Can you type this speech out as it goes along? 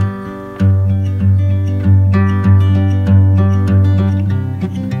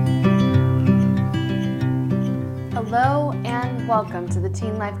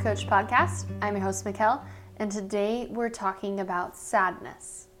Teen Life Coach Podcast. I'm your host, Mikkel, and today we're talking about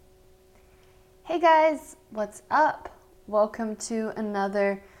sadness. Hey guys, what's up? Welcome to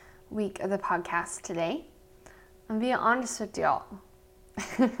another week of the podcast today. I'm being honest with y'all.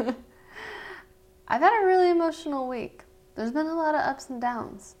 I've had a really emotional week. There's been a lot of ups and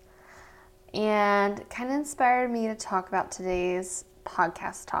downs, and kind of inspired me to talk about today's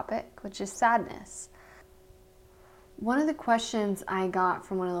podcast topic, which is sadness. One of the questions I got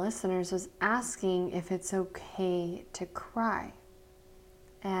from one of the listeners was asking if it's okay to cry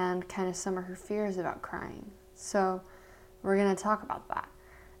and kind of some of her fears about crying. So we're going to talk about that.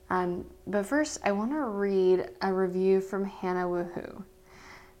 But first, I want to read a review from Hannah Woohoo.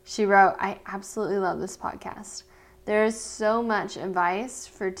 She wrote, "I absolutely love this podcast. There is so much advice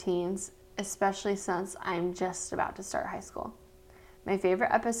for teens, especially since I'm just about to start high school. My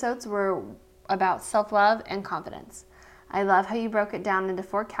favorite episodes were about self-love and confidence. I love how you broke it down into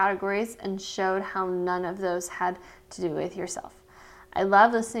 4 categories and showed how none of those had to do with yourself. I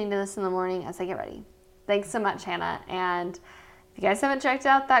love listening to this in the morning as I get ready." Thanks so much, Hannah. And if you guys haven't checked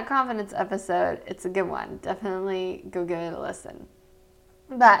out that confidence episode, it's a good one. Definitely go give it a listen.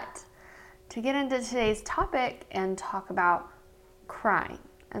 But to get into today's topic and talk about crying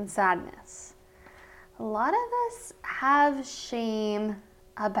and sadness, a lot of us have shame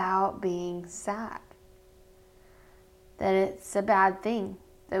about being sad. That it's a bad thing,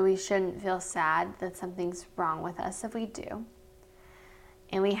 that we shouldn't feel sad, that something's wrong with us if we do.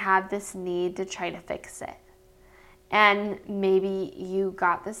 And we have this need to try to fix it. And maybe you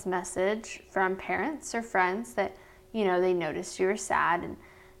got this message from parents or friends that, they noticed you were sad and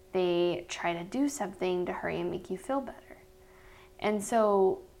they try to do something to hurry and make you feel better. And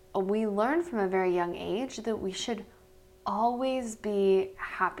so we learn from a very young age that we should always be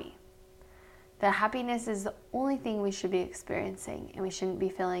happy. That happiness is the only thing we should be experiencing, and we shouldn't be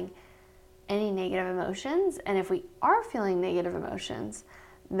feeling any negative emotions. And if we are feeling negative emotions,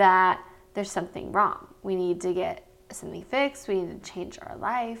 that there's something wrong. We need to get something fixed. We need to change our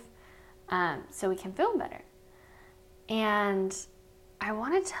life so we can feel better. And I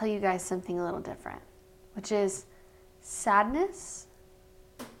want to tell you guys something a little different, which is sadness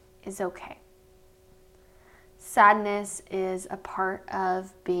is okay. Sadness is a part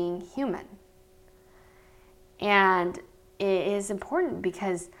of being human. And it is important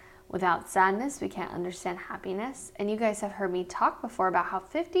because without sadness, we can't understand happiness. And you guys have heard me talk before about how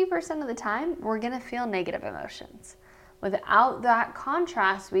 50% of the time, we're going to feel negative emotions. Without that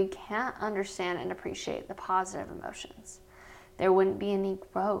contrast, we can't understand and appreciate the positive emotions. There wouldn't be any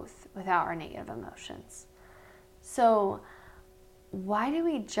growth without our negative emotions. So why do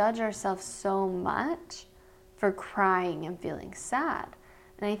we judge ourselves so much for crying and feeling sad?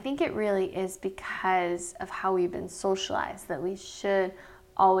 And I think it really is because of how we've been socialized, that we should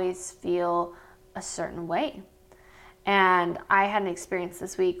always feel a certain way. And I had an experience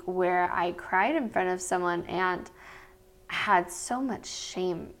this week where I cried in front of someone and had so much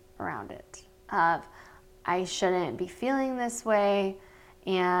shame around it of I shouldn't be feeling this way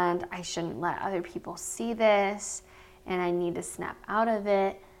and I shouldn't let other people see this and I need to snap out of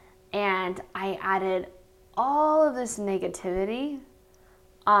it. And I added all of this negativity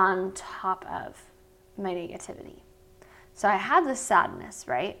on top of my negativity. So I had the sadness,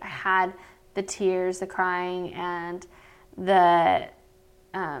 right? I had the tears, the crying, and the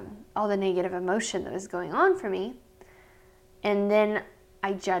all the negative emotion that was going on for me. And then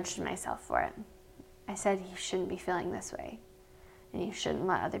I judged myself for it. I said, you shouldn't be feeling this way, and you shouldn't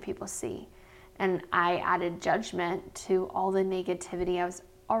let other people see. And I added judgment to all the negativity I was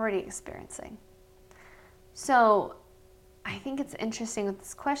already experiencing. So I think it's interesting with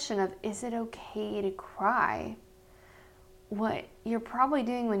this question of, is it okay to cry? What you're probably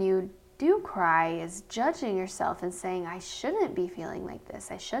doing when you do cry is judging yourself and saying, I shouldn't be feeling like this.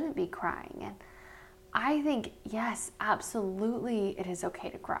 I shouldn't be crying. And I think, yes, absolutely, it is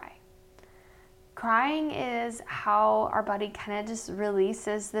okay to cry. Crying is how our body kind of just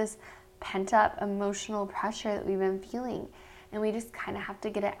releases this pent-up emotional pressure that we've been feeling. And we just kind of have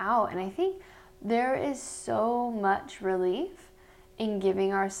to get it out. And I think there is so much relief in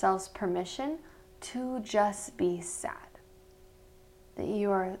giving ourselves permission to just be sad. That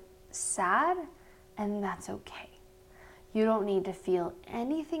you are sad, and that's okay. You don't need to feel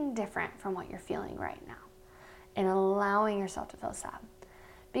anything different from what you're feeling right now, and allowing yourself to feel sad.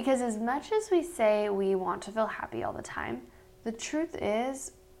 Because as much as we say we want to feel happy all the time, the truth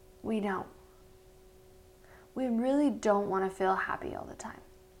is we don't. We really don't want to feel happy all the time.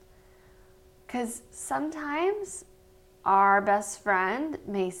 Because sometimes our best friend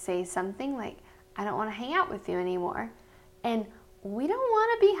may say something like, I don't want to hang out with you anymore. And we don't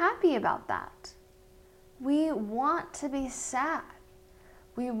want to be happy about that. We want to be sad.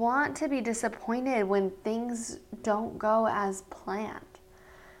 We want to be disappointed when things don't go as planned.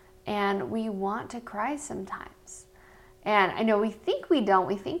 And we want to cry sometimes. And I know we think we don't.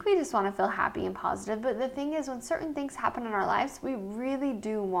 We think we just want to feel happy and positive. But the thing is, when certain things happen in our lives, we really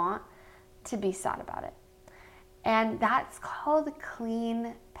do want to be sad about it. And that's called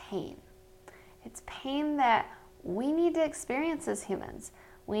clean pain. It's pain that we need to experience as humans.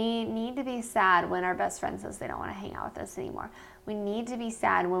 We need to be sad when our best friend says they don't want to hang out with us anymore. We need to be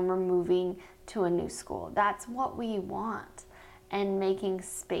sad when we're moving to a new school. That's what we want. And making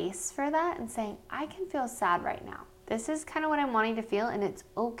space for that and saying, I can feel sad right now. This is kind of what I'm wanting to feel, and it's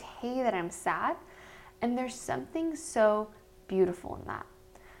okay that I'm sad. And there's something so beautiful in that.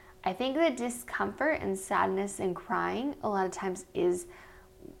 I think the discomfort and sadness and crying a lot of times is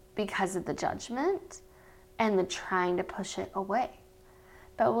because of the judgment and the trying to push it away.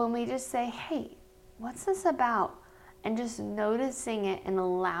 But when we just say, hey, what's this about? And just noticing it and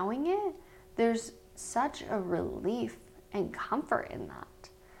allowing it, there's such a relief and comfort in that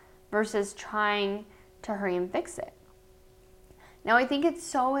versus trying to hurry and fix it. Now, I think it's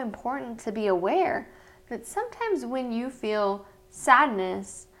so important to be aware that sometimes when you feel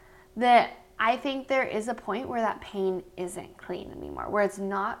sadness, that I think there is a point where that pain isn't clean anymore, where it's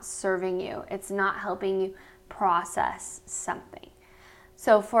not serving you, it's not helping you process something.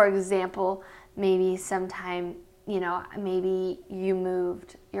 So for example, maybe sometime, maybe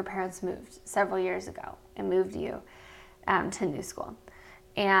your parents moved several years ago and moved you to new school.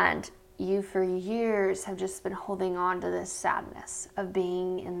 And you for years have just been holding on to this sadness of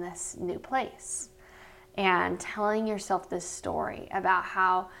being in this new place and telling yourself this story about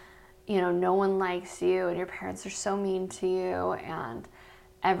how, no one likes you and your parents are so mean to you and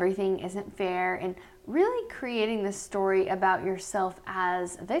everything isn't fair, and really creating this story about yourself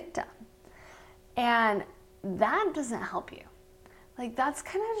as a victim. And that doesn't help you. Like, that's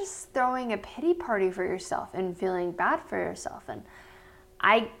kind of just throwing a pity party for yourself and feeling bad for yourself. And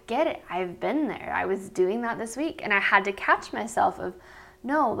I get it. I've been there. I was doing that this week, and I had to catch myself of,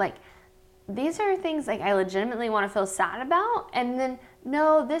 no, like, these are things like I legitimately want to feel sad about, and then,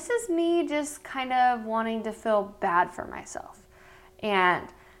 no, this is me just kind of wanting to feel bad for myself and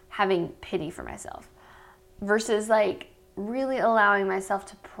having pity for myself versus like really allowing myself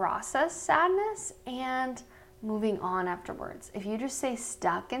to process sadness and moving on afterwards. If you just stay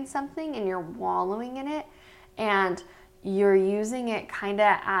stuck in something and you're wallowing in it and you're using it kind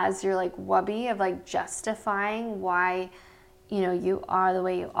of as your like wubby of like justifying why you are the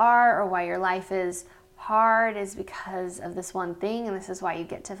way you are, or why your life is hard is because of this one thing and this is why you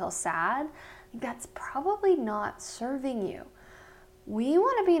get to feel sad, that's probably not serving you. We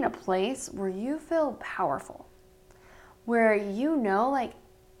want to be in a place where you feel powerful, where like,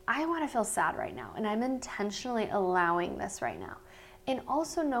 I want to feel sad right now and I'm intentionally allowing this right now. And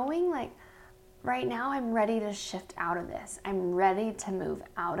also knowing like, right now I'm ready to shift out of this. I'm ready to move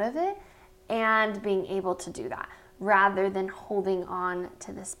out of it and being able to do that rather than holding on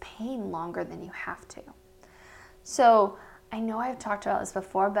to this pain longer than you have to. So I know I've talked about this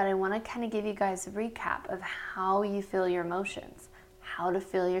before, but I want to kind of give you guys a recap of how you feel your emotions, how to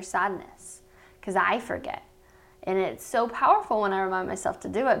feel your sadness, because I forget. And it's so powerful when I remind myself to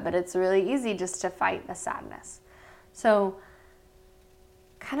do it, but it's really easy just to fight the sadness. So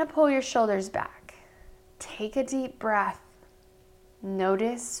kind of pull your shoulders back. Take a deep breath.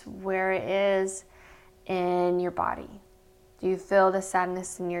 Notice where it is in your body. Do you feel the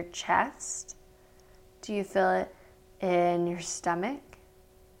sadness in your chest? Do you feel it in your stomach?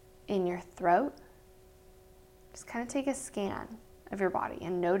 In your throat? Just kind of take a scan of your body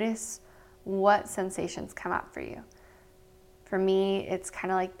and notice what sensations come up for you. For me, it's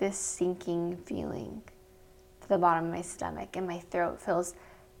kind of like this sinking feeling to the bottom of my stomach, and my throat feels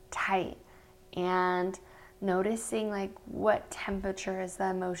tight. And noticing like what temperature is the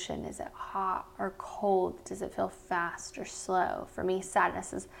emotion. Is it hot or cold? Does it feel fast or slow? For me,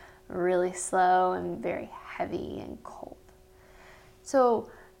 sadness is really slow and very heavy and cold. So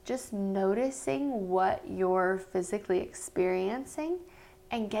just noticing what you're physically experiencing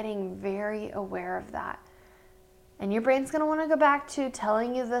and getting very aware of that. And your brain's going to want to go back to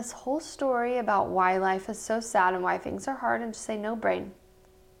telling you this whole story about why life is so sad and why things are hard, and just say, no, brain,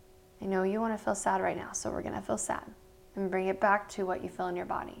 I know you want to feel sad right now, so we're going to feel sad. And bring it back to what you feel in your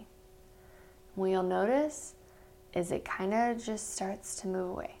body. What you'll notice is it kind of just starts to move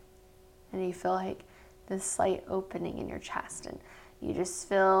away. And you feel like this slight opening in your chest. And you just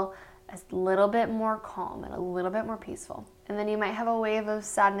feel a little bit more calm and a little bit more peaceful. And then you might have a wave of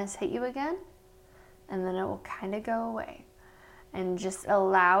sadness hit you again. And then it will kind of go away. and just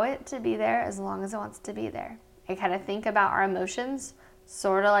allow it to be there as long as it wants to be there. I kind of think about our emotions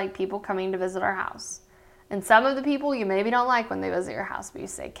sort of like people coming to visit our house. And some of the people you maybe don't like when they visit your house, but you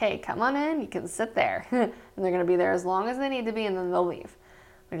say, okay, come on in, you can sit there. And they're going to be there as long as they need to be, and then they'll leave.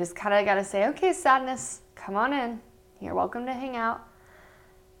 We just kind of got to say, okay, sadness, come on in. You're welcome to hang out.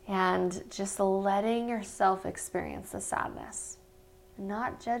 And just letting yourself experience the sadness,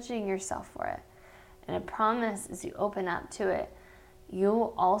 not judging yourself for it. And I promise as you open up to it,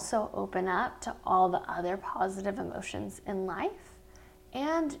 you'll also open up to all the other positive emotions in life.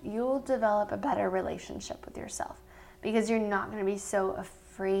 And you'll develop a better relationship with yourself because you're not going to be so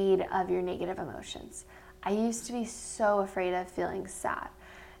afraid of your negative emotions. I used to be so afraid of feeling sad,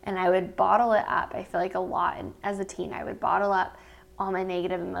 and I would bottle it up. I feel like a lot as a teen. I would bottle up all my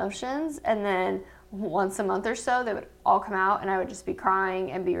negative emotions, and then once a month or so, they would all come out, and I would just be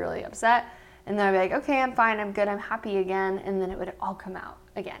crying and be really upset. And then I'd be like, okay, I'm fine, I'm good, I'm happy again, and then it would all come out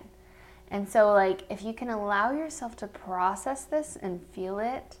again. And so, like, if you can allow yourself to process this and feel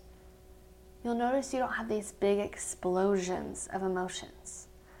it, you'll notice you don't have these big explosions of emotions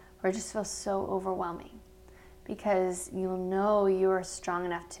where it just feels so overwhelming because you'll know you are strong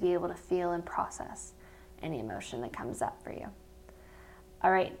enough to be able to feel and process any emotion that comes up for you.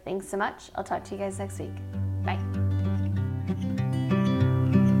 All right, thanks so much. I'll talk to you guys next week. Bye.